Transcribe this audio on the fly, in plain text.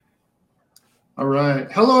All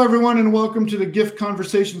right. Hello, everyone, and welcome to the Gift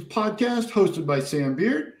Conversations podcast hosted by Sam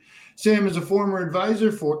Beard. Sam is a former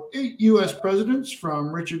advisor for 8 U.S. presidents,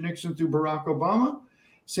 from Richard Nixon through Barack Obama.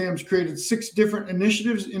 Sam's created 6 different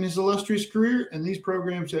initiatives in his illustrious career, and these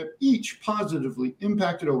programs have each positively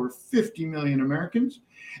impacted over 50 million Americans.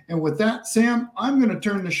 And with that, Sam, I'm going to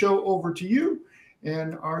turn the show over to you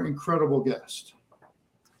and our incredible guest.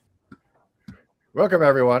 Welcome,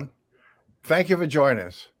 everyone. Thank you for joining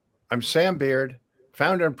us. I'm Sam Beard,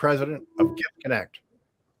 founder and president of Gift Connect.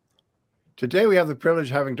 Today, we have the privilege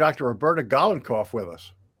of having Dr. Roberta Golinkoff with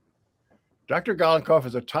us. Dr. Golinkoff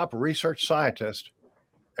is a top research scientist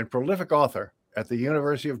and prolific author at the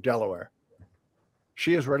University of Delaware.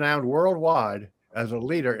 She is renowned worldwide as a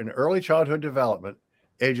leader in early childhood development,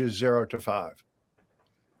 ages 0 to 5.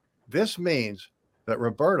 This means that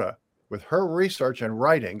Roberta, with her research and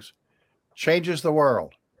writings, changes the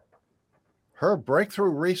world. Her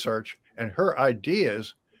breakthrough research and her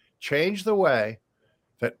ideas change the way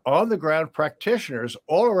that on-the-ground practitioners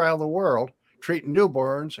all around the world treat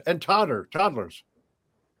newborns and toddlers.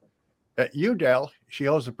 At UDel, she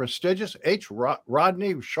holds the prestigious H.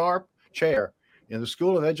 Rodney Sharp Chair in the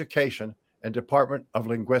School of Education and Department of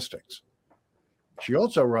Linguistics. She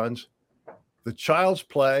also runs the Child's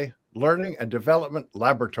Play Learning and Development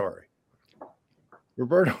Laboratory.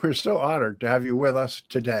 Roberta, we're so honored to have you with us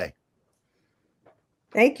today.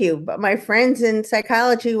 Thank you. But my friends in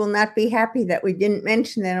psychology will not be happy that we didn't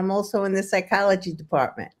mention that I'm also in the psychology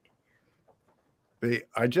department.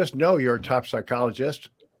 I just know you're a top psychologist,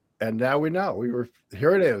 and now we know.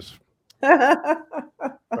 Here it is.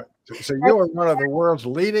 So you are one of the world's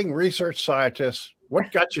leading research scientists.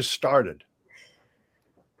 What got you started?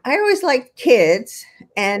 I always liked kids,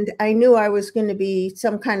 and I knew I was going to be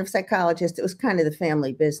some kind of psychologist. It was kind of the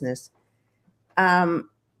family business. I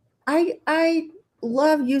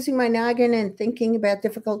love using my noggin and thinking about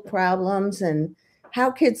difficult problems and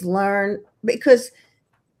how kids learn, because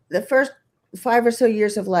the first 5 or so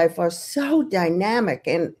years of life are so dynamic.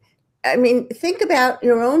 And I mean, think about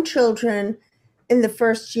your own children in the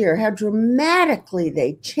first year, how dramatically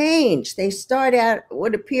they change. They start out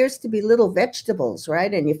what appears to be little vegetables,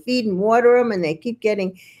 right? And you feed and water them, and they keep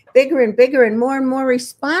getting bigger and bigger and more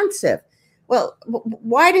responsive. Well,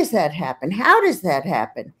 why does that happen? How does that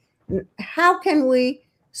happen? How can we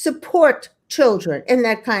support children in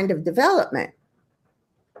that kind of development?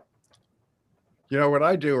 You know, what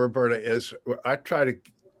I do, Roberta, is I try to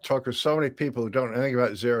talk with so many people who don't know anything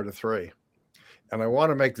about 0 to 3. And I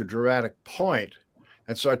want to make the dramatic point.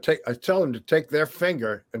 And so I tell them to take their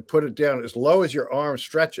finger and put it down as low as your arm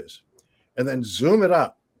stretches, and then zoom it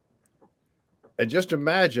up. And just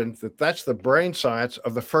imagine that that's the brain science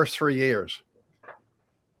of the first 3 years.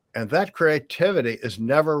 And that creativity is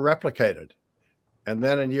never replicated. And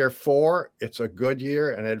then in year 4, it's a good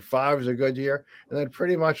year. And then 5 is a good year. And then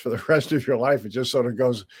pretty much for the rest of your life, it just sort of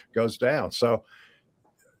goes down. So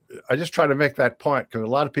I just try to make that point, because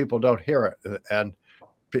a lot of people don't hear it. And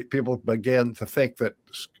people begin to think that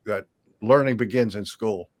learning begins in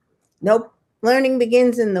school. Nope. Learning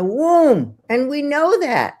begins in the womb. And we know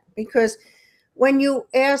that, because when you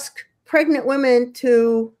ask pregnant women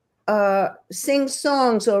to sing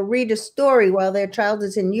songs or read a story while their child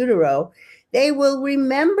is in utero, they will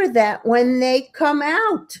remember that when they come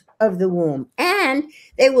out of the womb, and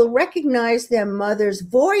they will recognize their mother's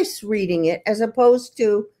voice reading it as opposed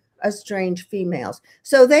to a strange female's.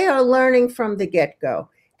 So they are learning from the get-go.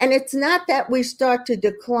 And it's not that we start to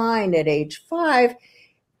decline at age 5.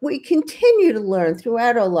 We continue to learn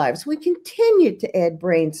throughout our lives. We continue to add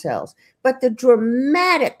brain cells. But the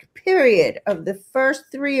dramatic period of the first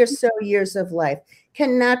 3 or so years of life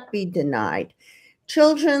cannot be denied.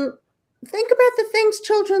 Children, think about the things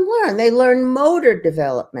children learn. They learn motor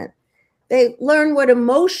development. They learn what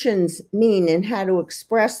emotions mean and how to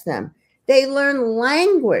express them. They learn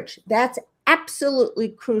language. That's absolutely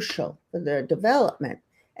crucial for their development.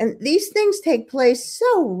 And these things take place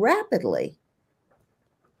so rapidly.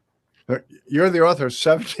 You're the author of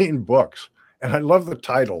 17 books, and I love the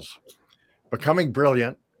titles: Becoming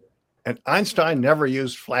Brilliant and Einstein Never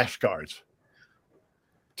Used Flashcards.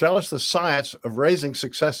 Tell us the science of raising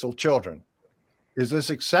successful children. Is this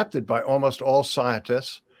accepted by almost all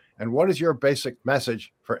scientists? And what is your basic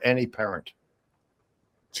message for any parent?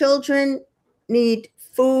 Children need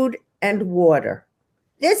food and water.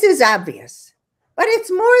 This is obvious, but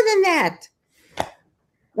it's more than that.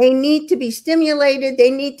 They need to be stimulated, they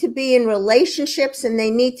need to be in relationships, and they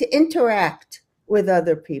need to interact with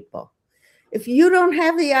other people. If you don't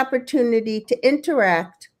have the opportunity to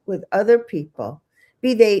interact with other people,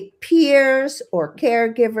 be they peers or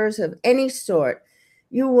caregivers of any sort,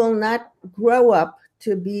 you will not grow up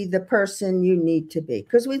to be the person you need to be,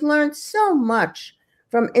 because we learn so much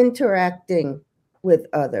from interacting with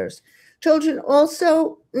others. Children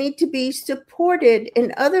also need to be supported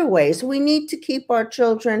in other ways. We need to keep our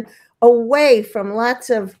children away from lots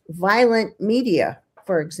of violent media,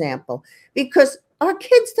 for example, because our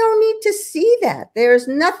kids don't need to see that. There's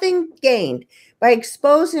nothing gained by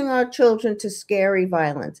exposing our children to scary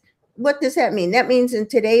violence. What does that mean? That means in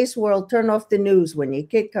today's world, turn off the news when your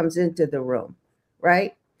kid comes into the room,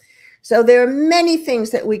 right? So there are many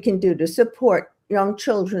things that we can do to support young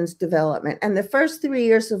children's development. And the first 3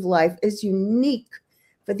 years of life is unique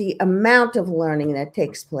for the amount of learning that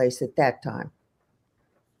takes place at that time.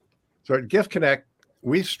 So at Gift Connect,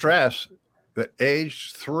 we stress that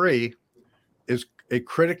age 3 is a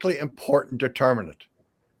critically important determinant.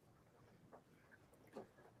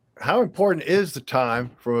 How important is the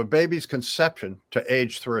time from a baby's conception to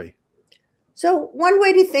age 3? So one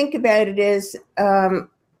way to think about it is,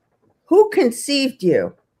 who conceived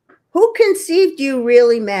you? Who conceived you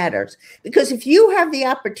really matters. Because if you have the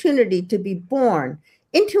opportunity to be born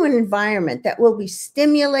into an environment that will be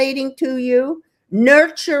stimulating to you,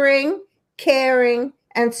 nurturing, caring,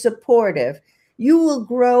 and supportive, you will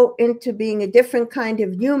grow into being a different kind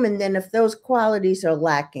of human than if those qualities are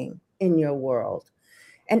lacking in your world.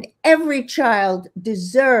 And every child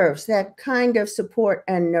deserves that kind of support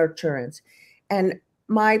and nurturance. And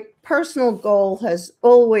my personal goal has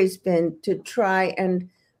always been to try and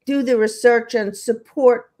do the research and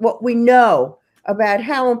support what we know about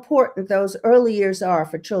how important those early years are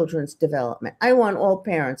for children's development. I want all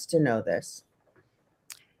parents to know this.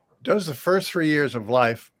 Does the first 3 years of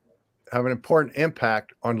life have an important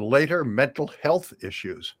impact on later mental health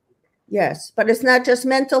issues? Yes, but it's not just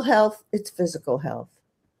mental health, it's physical health.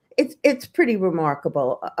 It's pretty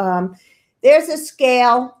remarkable. There's a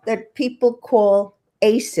scale that people call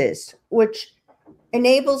ACEs, which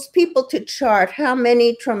enables people to chart how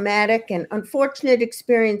many traumatic and unfortunate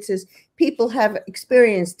experiences people have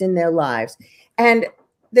experienced in their lives. And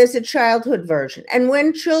there's a childhood version. And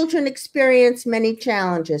when children experience many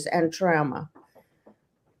challenges and trauma,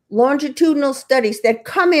 longitudinal studies that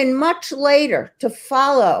come in much later to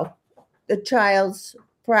follow the child's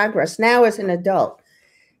progress now as an adult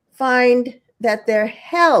find that their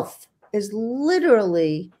health is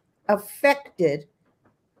literally affected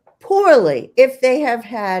poorly if they have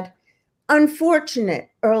had unfortunate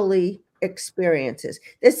early experiences.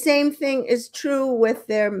 The same thing is true with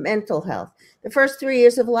their mental health. The first 3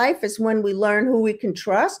 years of life is when we learn who we can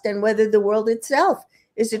trust and whether the world itself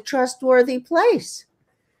is a trustworthy place.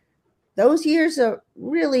 Those years are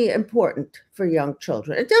really important for young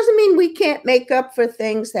children. It doesn't mean we can't make up for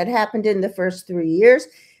things that happened in the first 3 years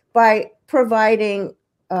by providing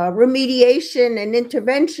remediation and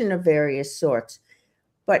intervention of various sorts.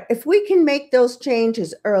 But if we can make those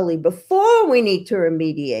changes early before we need to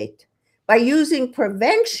remediate by using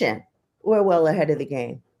prevention, we're well ahead of the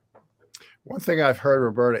game. One thing I've heard,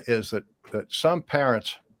 Roberta, is that some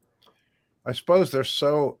parents, I suppose they're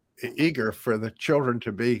so eager for the children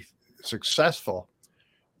to be successful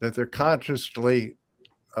that they're constantly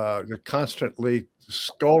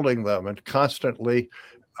scolding them and constantly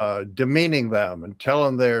demeaning them and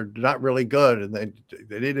telling them they're not really good and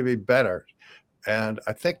they need to be better. And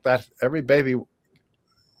I think that every baby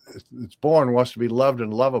that's born wants to be loved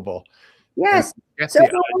and lovable. Yes.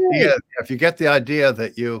 If you get the idea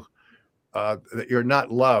that you're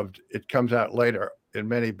not loved, it comes out later in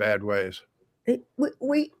many bad ways.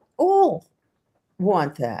 We all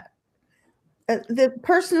want that. The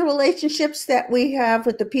personal relationships that we have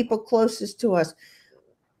with the people closest to us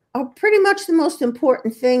are pretty much the most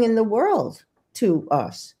important thing in the world to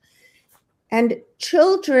us. And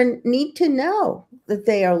children need to know that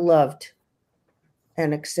they are loved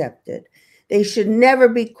and accepted. They should never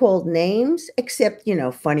be called names, except,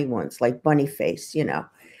 funny ones like bunny face,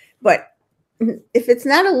 But if it's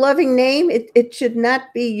not a loving name, it should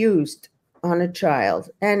not be used on a child.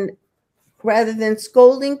 And rather than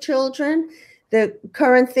scolding children, the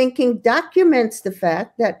current thinking documents the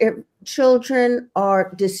fact that if children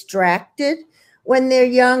are distracted when they're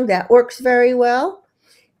young, that works very well.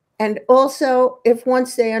 And also, if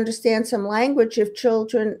once they understand some language, if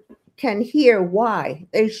children can hear why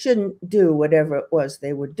they shouldn't do whatever it was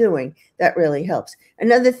they were doing, that really helps.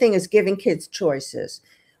 Another thing is giving kids choices.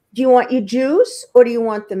 Do you want your juice or do you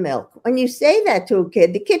want the milk? When you say that to a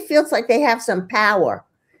kid, the kid feels like they have some power.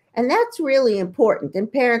 And that's really important.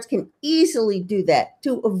 And parents can easily do that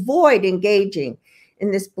to avoid engaging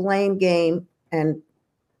in this blame game and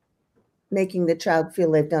making the child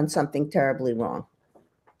feel they've done something terribly wrong.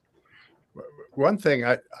 One thing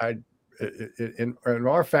in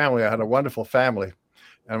our family, I had a wonderful family,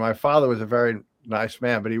 and my father was a very nice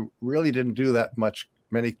man, but he really didn't do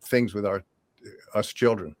many things with us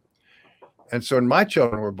children. And so when my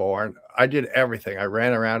children were born, I did everything. I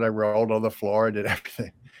ran around, I rolled on the floor, I did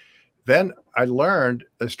everything. Then I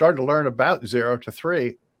started to learn about 0 to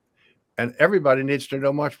 3, and everybody needs to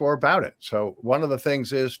know much more about it. So one of the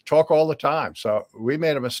things is talk all the time. So we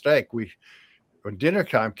made a mistake. When dinner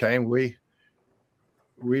time came, we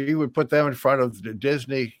would put them in front of the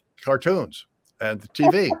Disney cartoons and the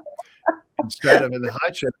TV instead of in the high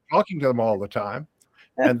chair talking to them all the time.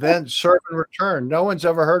 And then serve and return. No one's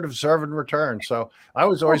ever heard of serve and return. So I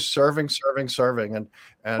was always serving.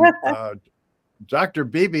 And Dr.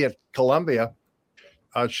 Beebe at Columbia,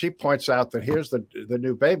 she points out that here's the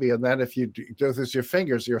new baby. And then if you do this, your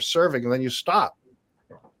fingers, you're serving, and then you stop.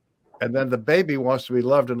 And then the baby wants to be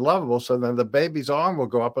loved and lovable. So then the baby's arm will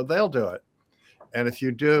go up and they'll do it. And if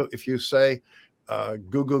you say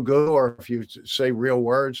goo, goo, goo, or if you say real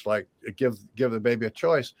words like give the baby a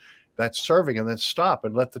choice, that's serving, and then stop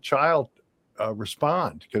and let the child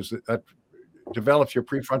respond, because that develops your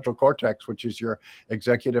prefrontal cortex, which is your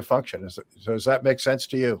executive function. So does that make sense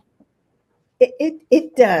to you?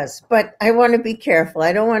 It does, but I want to be careful.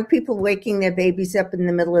 I don't want people waking their babies up in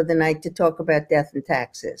the middle of the night to talk about death and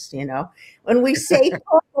taxes. When we say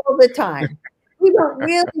talk all the time, we don't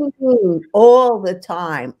really mean all the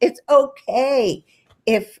time. It's okay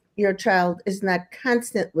if your child is not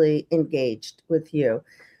constantly engaged with you.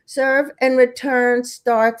 Serve and return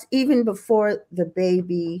starts even before the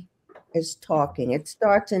baby is talking. It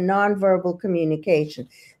starts in nonverbal communication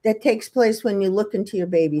that takes place when you look into your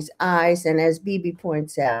baby's eyes. And as Bibi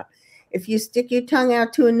points out, if you stick your tongue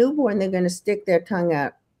out to a newborn, they're going to stick their tongue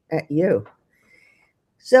out at you.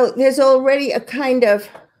 So there's already a kind of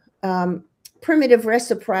primitive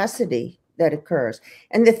reciprocity that occurs.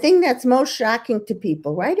 And the thing that's most shocking to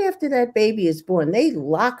people, right after that baby is born, they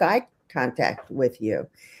lock eye contact with you.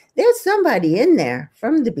 There's somebody in there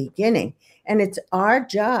from the beginning, and it's our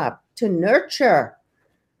job to nurture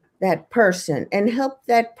that person and help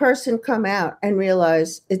that person come out and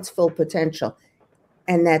realize its full potential.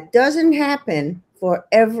 And that doesn't happen for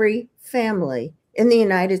every family in the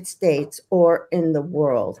United States or in the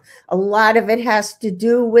world. A lot of it has to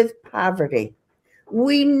do with poverty.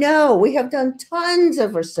 We know, we have done tons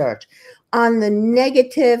of research on the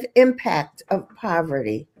negative impact of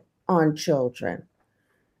poverty on children.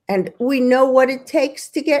 And we know what it takes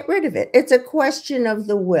to get rid of it. It's a question of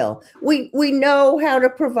the will. We know how to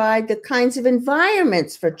provide the kinds of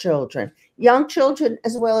environments for children, young children,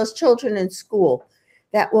 as well as children in school,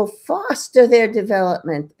 that will foster their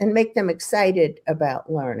development and make them excited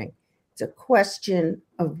about learning. It's a question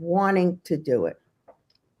of wanting to do it.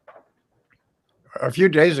 A few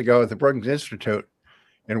days ago at the Brookings Institute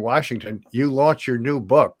in Washington, you launched your new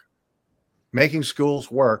book, Making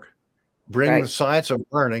Schools Work, Bring the Science of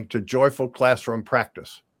Learning to Joyful Classroom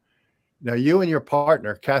Practice. Now, you and your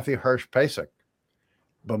partner, Kathy Hirsch-Pasek,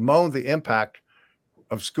 bemoaned the impact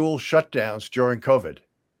of school shutdowns during COVID.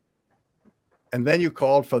 And then you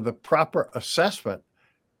called for the proper assessment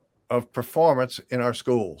of performance in our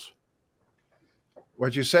schools.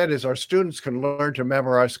 What you said is our students can learn to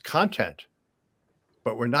memorize content,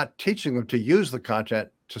 but we're not teaching them to use the content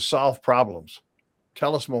to solve problems.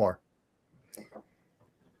 Tell us more.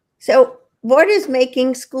 So what is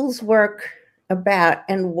Making Schools Work about,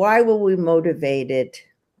 and why were we motivated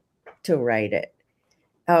to write it?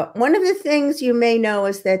 One of the things you may know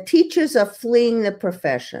is that teachers are fleeing the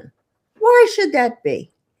profession. Why should that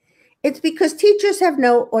be? It's because teachers have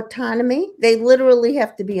no autonomy. They literally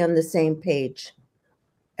have to be on the same page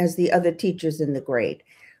as the other teachers in the grade.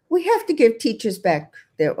 We have to give teachers back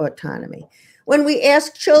their autonomy. When we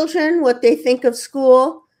ask children what they think of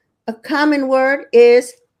school, a common word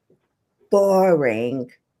is boring,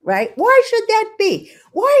 right? Why should that be?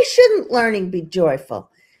 Why shouldn't learning be joyful?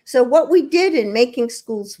 So what we did in Making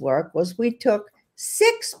Schools Work was we took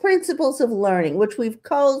 6 principles of learning, which we've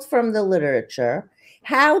culled from the literature,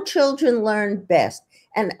 how children learn best.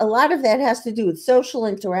 And a lot of that has to do with social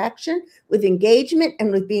interaction, with engagement,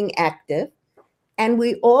 and with being active. And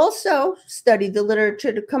we also studied the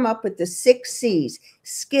literature to come up with the 6 C's,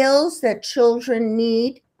 skills that children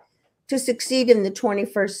need to succeed in the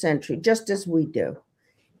 21st century, just as we do.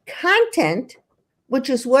 Content, which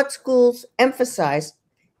is what schools emphasize,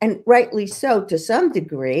 and rightly so to some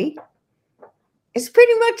degree, is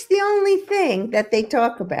pretty much the only thing that they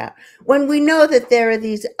talk about. When we know that there are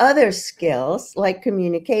these other skills like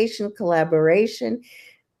communication, collaboration,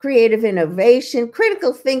 creative innovation,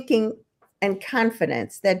 critical thinking, and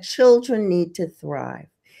confidence that children need to thrive.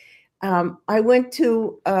 I went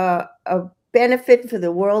to a benefit for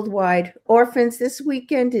the worldwide orphans this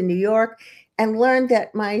weekend in New York and learned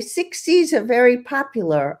that my 6 C's are very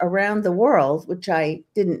popular around the world, which I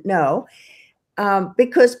didn't know,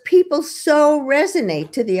 because people so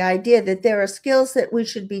resonate to the idea that there are skills that we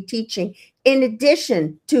should be teaching in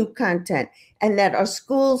addition to content, and that our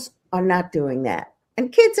schools are not doing that.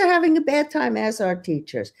 And kids are having a bad time, as are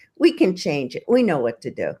teachers. We can change it. We know what to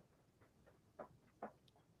do.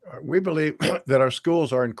 We believe that our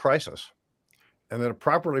schools are in crisis, and that a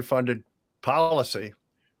properly funded policy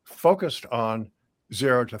focused on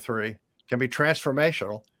 0 to 3 can be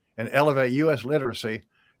transformational and elevate U.S. literacy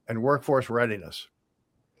and workforce readiness.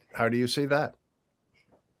 How do you see that?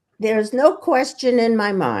 There's no question in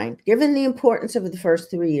my mind, given the importance of the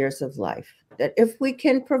first 3 years of life, that if we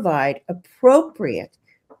can provide appropriate,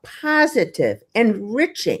 positive,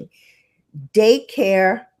 enriching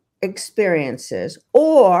daycare experiences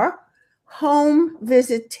or home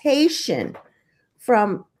visitation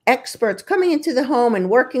from experts coming into the home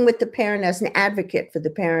and working with the parent as an advocate for the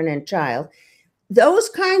parent and child, those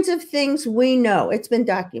kinds of things, we know, it's been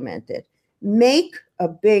documented, make a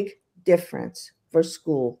big difference for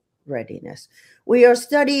school readiness. We are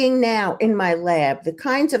studying now in my lab the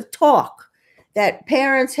kinds of talk that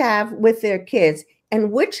parents have with their kids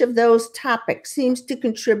and which of those topics seems to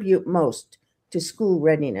contribute most to school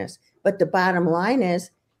readiness. But the bottom line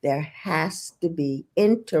is there has to be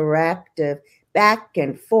interactive back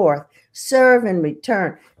and forth, serve and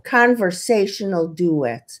return, conversational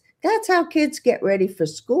duets. That's how kids get ready for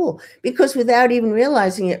school, because without even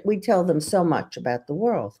realizing it, we tell them so much about the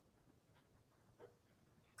world.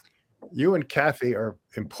 You and Kathy are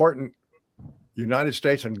important United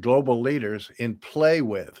States and global leaders in play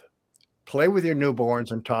with your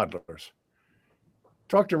newborns and toddlers.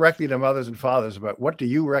 Talk directly to mothers and fathers about what do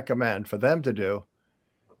you recommend for them to do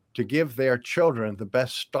to give their children the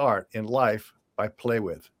best start in life by play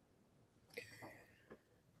with.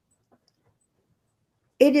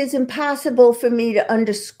 It is impossible for me to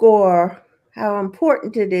underscore how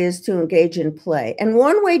important it is to engage in play. And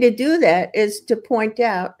one way to do that is to point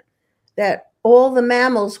out that all the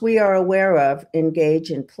mammals we are aware of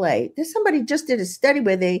engage in play. There's somebody just did a study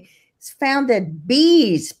where they found that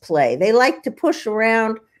bees play. They like to push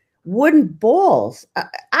around wooden balls.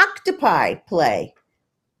 Octopi play.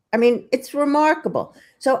 I mean, it's remarkable.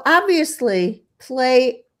 So obviously,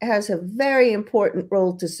 play has a very important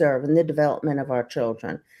role to serve in the development of our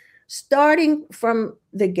children. Starting from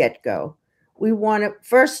the get-go, we want to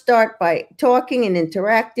first start by talking and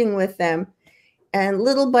interacting with them, and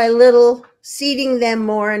little by little, ceding them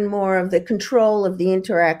more and more of the control of the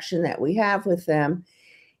interaction that we have with them,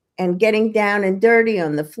 and getting down and dirty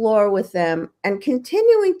on the floor with them, and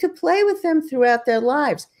continuing to play with them throughout their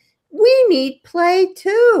lives. We need play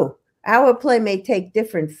too. Our play may take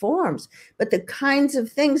different forms, but the kinds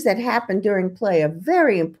of things that happen during play are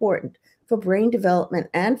very important for brain development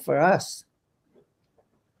and for us.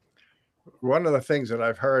 One of the things that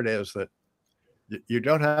I've heard is that you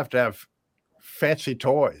don't have to have fancy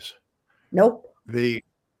toys. Nope. You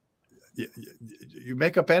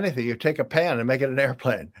make up anything. You take a pen and make it an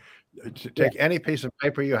airplane. Take any piece of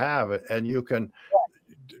paper you have, and you can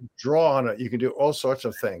draw on it. You can do all sorts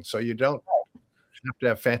of things. So you don't have to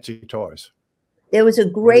have fancy toys. There was a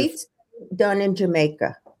great study done in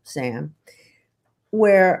Jamaica, Sam,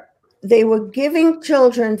 where they were giving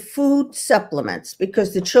children food supplements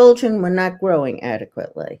because the children were not growing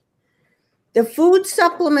adequately. The food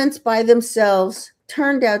supplements by themselves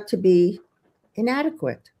turned out to be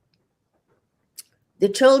inadequate. The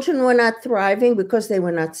children were not thriving because they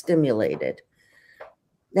were not stimulated.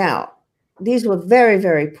 Now, these were very,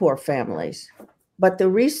 very poor families, but the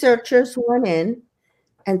researchers went in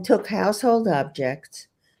and took household objects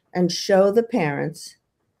and showed the parents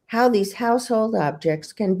how these household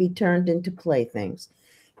objects can be turned into playthings.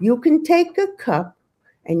 You can take a cup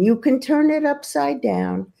and you can turn it upside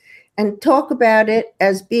down and talk about it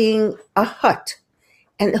as being a hut.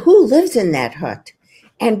 And who lives in that hut?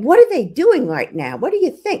 And what are they doing right now? What do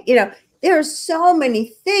you think? You know, there are so many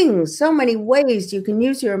things, so many ways you can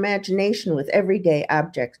use your imagination with everyday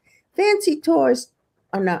objects. Fancy toys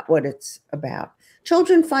are not what it's about.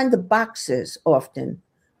 Children find the boxes often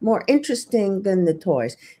more interesting than the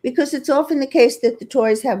toys, because it's often the case that the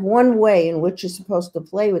toys have one way in which you're supposed to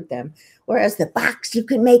play with them, whereas the box, you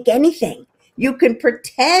can make anything. You can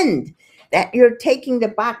pretend that you're taking the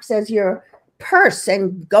box as your purse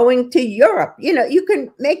and going to Europe. You know, you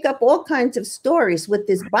can make up all kinds of stories with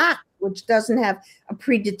this box, which doesn't have a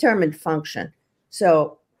predetermined function.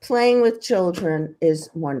 So playing with children is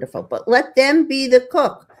wonderful, but let them be the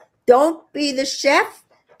cook. Don't be the chef.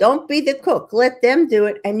 Don't be the cook. Let them do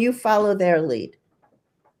it, and you follow their lead.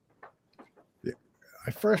 I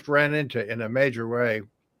first ran into, in a major way,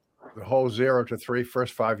 the whole 0 to 3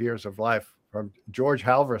 first 5 years of life from George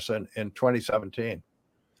Halverson in 2017.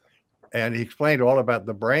 And he explained all about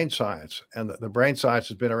the brain science. And the brain science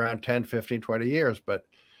has been around 10, 15, 20 years. But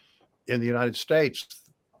in the United States,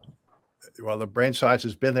 well, the brain science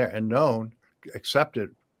has been there and known, accepted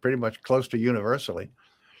pretty much close to universally.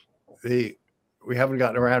 We haven't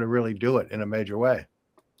gotten around to really do it in a major way.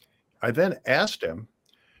 I then asked him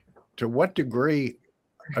to what degree,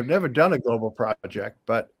 I've never done a global project,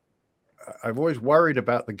 but I've always worried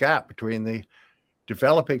about the gap between the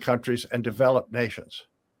developing countries and developed nations.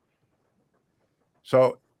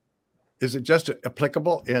 So is it just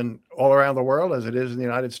applicable in all around the world as it is in the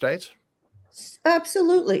United States?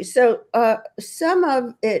 Absolutely. So some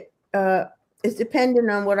of it is dependent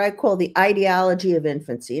on what I call the ideology of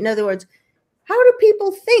infancy. In other words, how do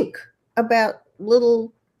people think about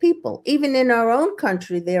little people? Even in our own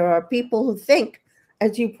country, there are people who think,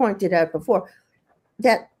 as you pointed out before,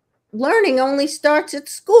 that learning only starts at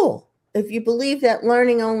school. If you believe that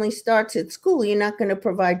learning only starts at school, you're not going to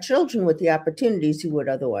provide children with the opportunities you would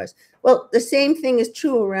otherwise. Well, the same thing is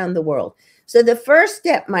true around the world. So the first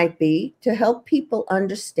step might be to help people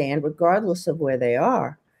understand, regardless of where they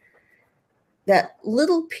are, that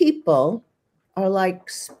little people are like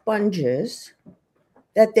sponges,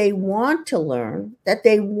 that they want to learn, that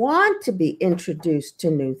they want to be introduced to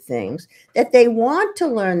new things, that they want to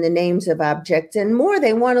learn the names of objects, and more,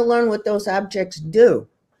 they want to learn what those objects do.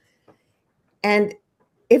 And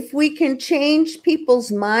if we can change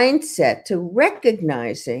people's mindset to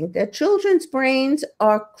recognizing that children's brains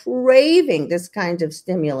are craving this kind of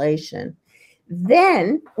stimulation,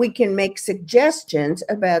 then we can make suggestions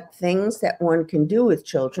about things that one can do with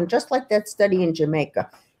children, just like that study in Jamaica.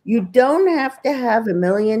 You don't have to have $1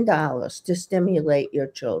 million to stimulate your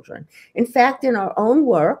children. In fact, in our own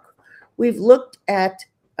work, we've looked at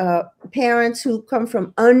parents who come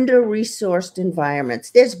from under-resourced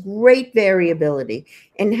environments. There's great variability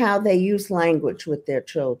in how they use language with their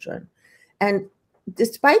children. And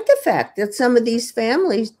despite the fact that some of these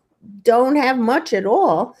families don't have much at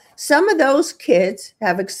all, some of those kids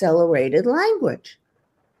have accelerated language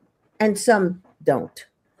and some don't.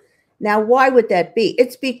 Now, why would that be?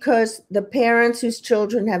 It's because the parents whose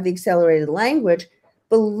children have the accelerated language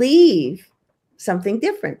believe something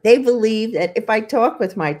different. They believe that if I talk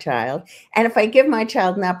with my child and if I give my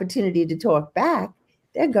child an opportunity to talk back,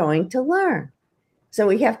 they're going to learn. So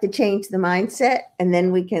we have to change the mindset, and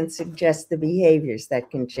then we can suggest the behaviors that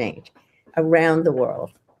can change around the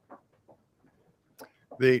world.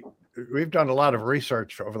 We've done a lot of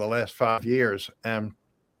research over the last 5 years, and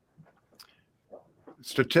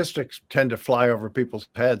statistics tend to fly over people's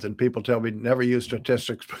heads, and people tell me never use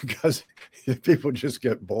statistics because people just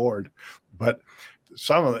get bored. But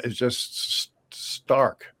some of it is just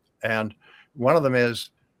stark. And one of them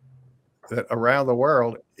is that around the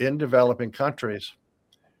world, in developing countries,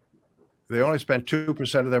 they only spend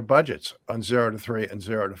 2% of their budgets on 0 to 3 and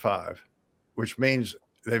 0 to 5, which means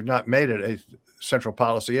they've not made it a central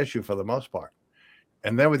policy issue for the most part.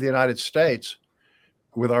 And then with the United States,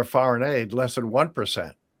 with our foreign aid, less than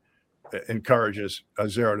 1% encourages a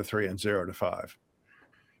 0 to 3 and 0 to 5.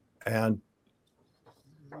 And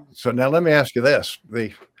so now let me ask you this.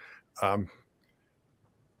 Here's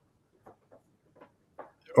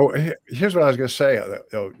what I was going to say.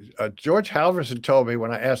 George Halverson told me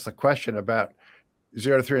when I asked the question about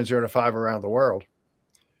 0 to 3 and 0 to 5 around the world,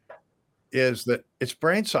 is that it's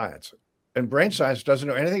brain science. And brain science doesn't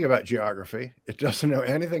know anything about geography. It doesn't know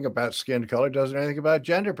anything about skin color. It doesn't know anything about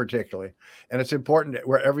gender particularly. And it's important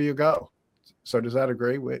wherever you go. So does that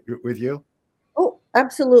agree with you? Oh,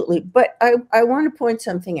 absolutely. But I want to point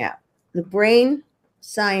something out. The brain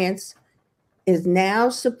science is now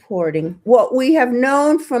supporting what we have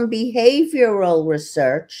known from behavioral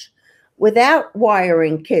research without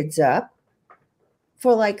wiring kids up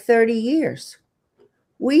for like 30 years.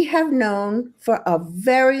 We have known for a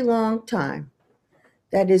very long time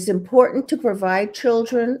that it is important to provide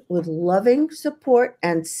children with loving support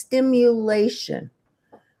and stimulation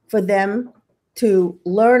for them to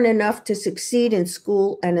learn enough to succeed in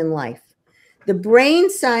school and in life. The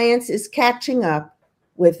brain science is catching up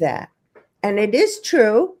with that. And it is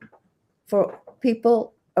true for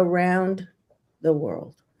people around the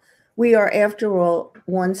world. We are, after all,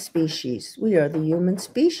 one species. We are the human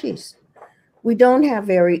species. We don't have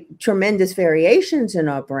very tremendous variations in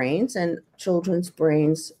our brains, and children's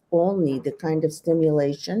brains all need the kind of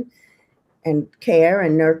stimulation and care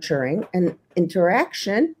and nurturing and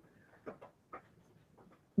interaction.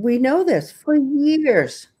 We know this for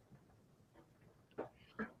years.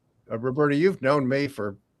 Roberta, you've known me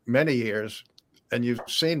for many years, and you've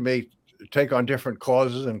seen me take on different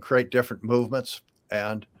causes and create different movements.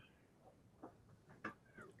 And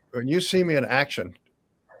when you see me in action,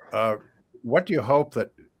 what do you hope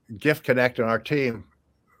that Gift Connect and our team,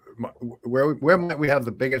 where might we have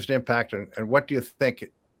the biggest impact, and what do you think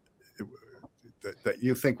that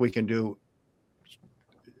you think we can do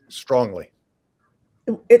strongly?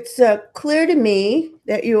 It's clear to me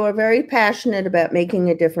that you are very passionate about making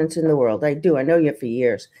a difference in the world. I do. I know you for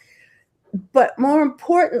years. But more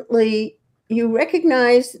importantly, you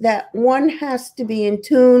recognize that one has to be in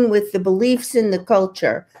tune with the beliefs in the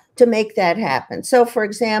culture to make that happen. So, for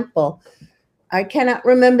example, I cannot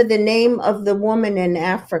remember the name of the woman in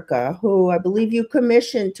Africa who I believe you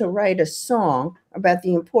commissioned to write a song about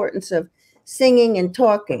the importance of singing and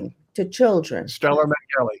talking to children. Stellar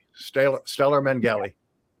Mengele.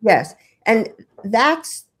 Yes. And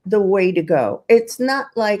that's the way to go. It's not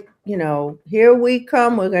like, here we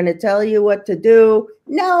come, we're going to tell you what to do.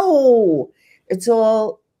 No, it's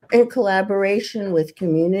all in collaboration with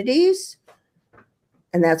communities.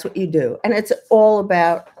 And that's what you do. And it's all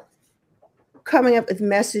about coming up with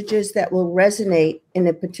messages that will resonate in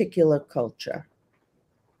a particular culture.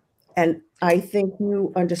 And I think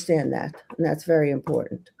you understand that. And that's very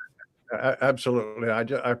important. Absolutely. I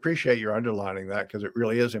appreciate your underlining that, because it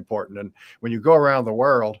really is important. And when you go around the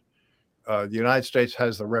world, the United States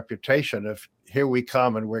has the reputation of, here we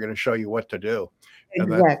come and we're going to show you what to do.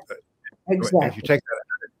 Exactly. Exactly. If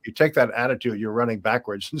you take that attitude, you're running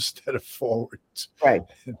backwards instead of forwards. Right.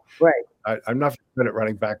 I'm not good at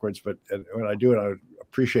running backwards, but when I do it, I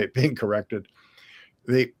appreciate being corrected.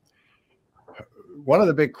 One of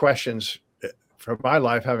the big questions from my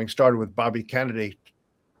life, having started with Bobby Kennedy,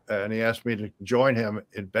 and he asked me to join him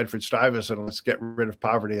in Bedford-Stuyvesant, let's get rid of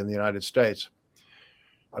poverty in the United States.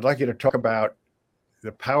 I'd like you to talk about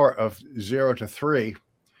the power of 0 to 3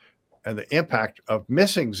 and the impact of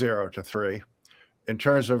missing 0 to 3 in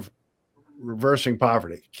terms of reversing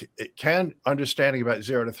poverty. Can understanding about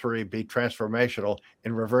 0 to 3 be transformational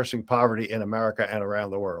in reversing poverty in America and around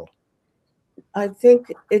the world? I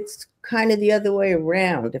think it's kind of the other way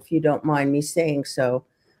around, if you don't mind me saying so.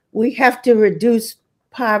 We have to reduce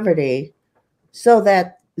poverty so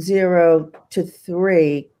that 0 to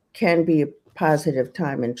 3 can be a positive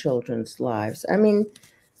time in children's lives. I mean,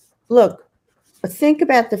 look, think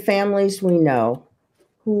about the families we know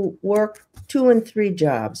who work 2 and 3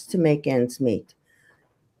 jobs to make ends meet.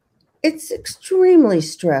 It's extremely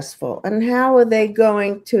stressful. And how are they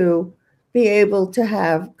going to be able to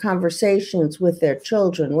have conversations with their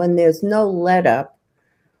children when there's no let up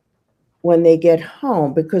when they get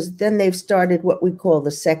home? Because then they've started what we call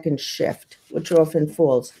the second shift, which often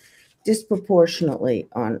falls disproportionately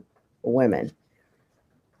on women.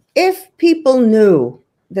 If people knew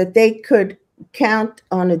that they could count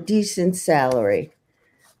on a decent salary,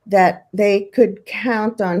 that they could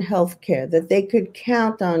count on health care, that they could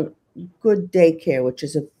count on good daycare, which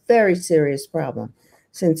is a very serious problem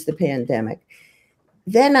since the pandemic,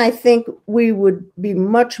 then I think we would be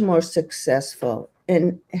much more successful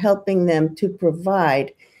in helping them to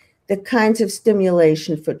provide the kinds of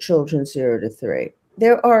stimulation for children 0 to 3.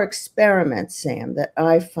 There are experiments, Sam, that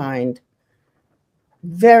I find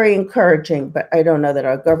very encouraging, but I don't know that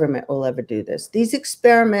our government will ever do this. These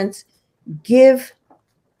experiments give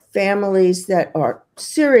families that are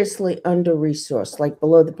seriously under-resourced, like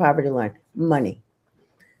below the poverty line, money.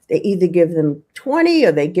 They either give them 20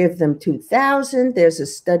 or they give them 2,000. There's a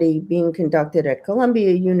study being conducted at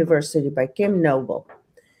Columbia University by Kim Noble.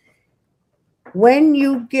 When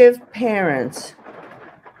you give parents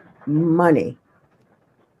money,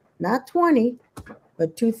 not 20,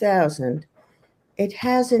 but 2,000, it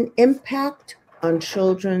has an impact on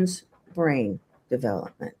children's brain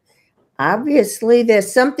development. Obviously,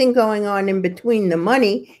 there's something going on in between the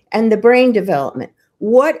money and the brain development.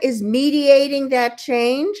 What is mediating that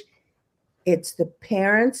change? It's the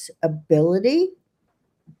parents' ability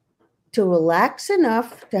to relax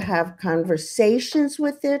enough to have conversations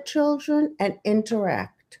with their children and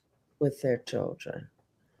interact with their children.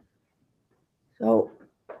 So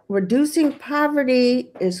reducing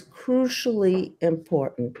poverty is crucially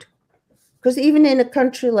important, because even in a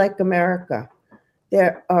country like America,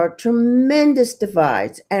 there are tremendous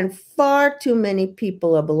divides and far too many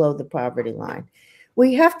people are below the poverty line.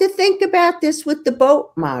 We have to think about this with the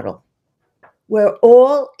boat model. We're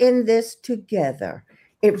all in this together.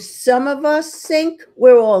 If some of us sink,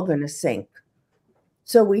 we're all going to sink.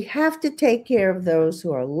 So we have to take care of those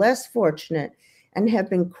who are less fortunate and have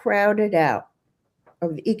been crowded out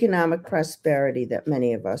of the economic prosperity that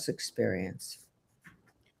many of us experience.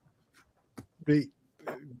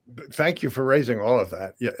 Thank you for raising all of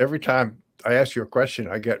that. Yeah, every time I ask you a question,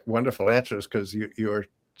 I get wonderful answers because you're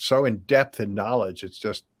so in depth in knowledge. It's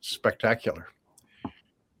just spectacular.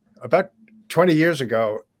 About 20 years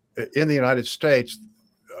ago in the United States,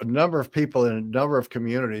 a number of people in a number of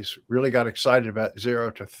communities really got excited about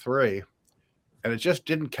 0 to 3, and it just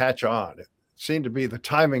didn't catch on. It seemed to be the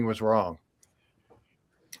timing was wrong.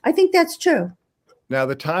 I think that's true. Now,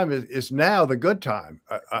 the time is now the good time.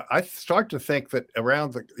 I start to think that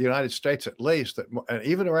around the United States, at least, and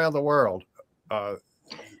even around the world,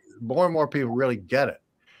 more and more people really get it.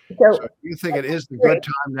 So you think it is the good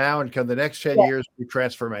time now, and can the next 10 years be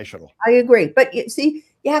transformational? I agree. But you see,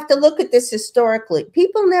 you have to look at this historically.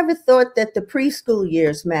 People never thought that the preschool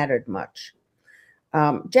years mattered much.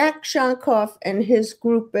 Jack Golinkoff and his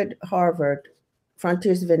group at Harvard,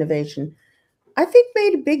 Frontiers of Innovation, I think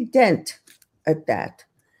made a big dent at that.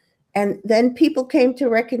 And then people came to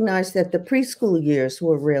recognize that the preschool years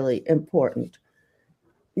were really important.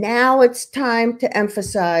 Now it's time to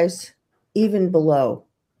emphasize even below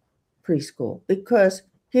preschool, because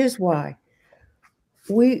here's why.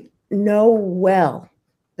 We know well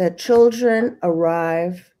that children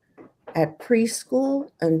arrive at preschool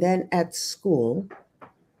and then at school,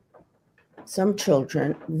 some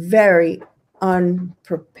children, very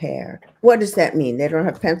unprepared. What does that mean? They don't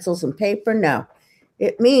have pencils and paper? No.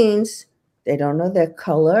 It means they don't know their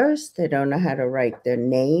colors. They don't know how to write their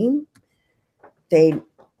name. They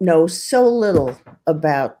know so little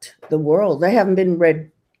about the world. They haven't been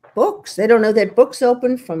read books. They don't know that books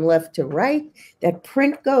open from left to right, that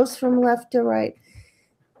print goes from left to right.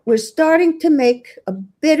 We're starting to make a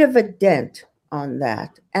bit of a dent on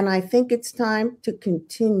that, and I think it's time to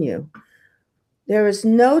continue. There is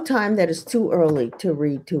no time that is too early to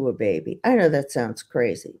read to a baby. I know that sounds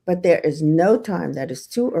crazy, but there is no time that is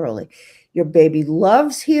too early. Your baby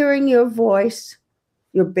loves hearing your voice.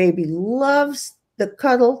 Your baby loves the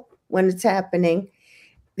cuddle when it's happening.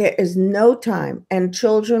 There is no time, and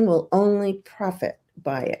children will only profit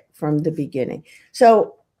by it from the beginning.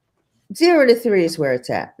 So 0 to 3 is where it's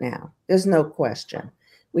at now. There's no question.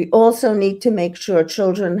 We also need to make sure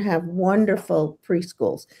children have wonderful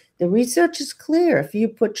preschools. The research is clear. If you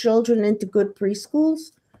put children into good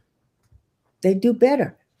preschools, they do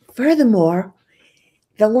better. Furthermore,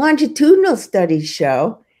 the longitudinal studies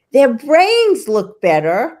show their brains look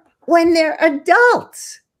better when they're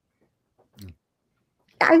adults.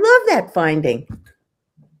 I love that finding.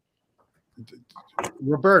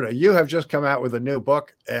 Roberta, you have just come out with a new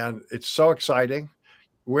book, and it's so exciting.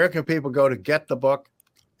 Where can people go to get the book?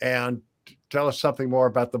 And tell us something more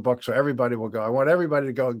about the book so everybody will go. I want everybody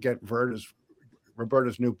to go and get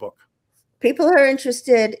Roberta's new book. People are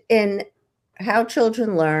interested in how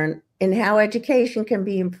children learn and how education can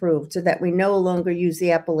be improved so that we no longer use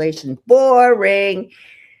the appellation boring,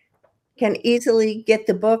 can easily get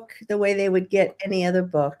the book the way they would get any other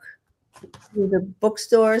book, through the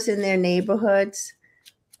bookstores in their neighborhoods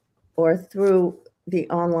or through the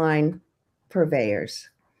online purveyors.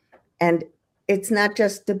 And it's not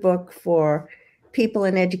just a book for people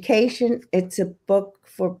in education, it's a book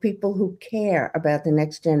for people who care about the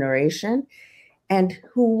next generation and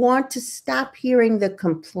who want to stop hearing the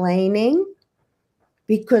complaining,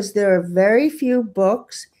 because there are very few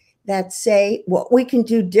books that say what we can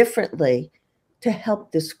do differently to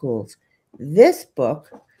help the schools. This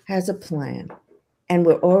book has a plan, and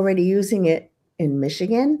we're already using it in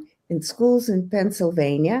Michigan, in schools in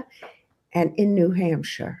Pennsylvania, and in New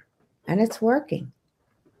Hampshire, and it's working.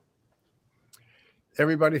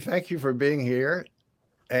 Everybody, thank you for being here,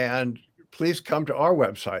 and please come to our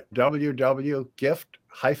website,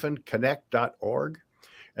 www.gift-connect.org,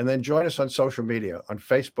 and then join us on social media, on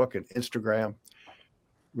Facebook and Instagram.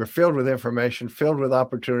 We're filled with information, filled with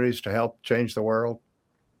opportunities to help change the world.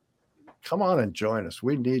 Come on and join us.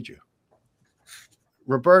 We need you.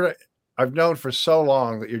 Roberta, I've known for so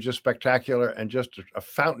long that you're just spectacular and just a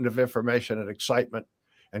fountain of information and excitement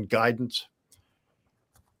and guidance.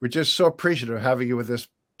 We're just so appreciative of having you with this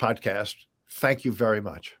podcast. Thank you very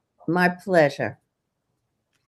much. My pleasure.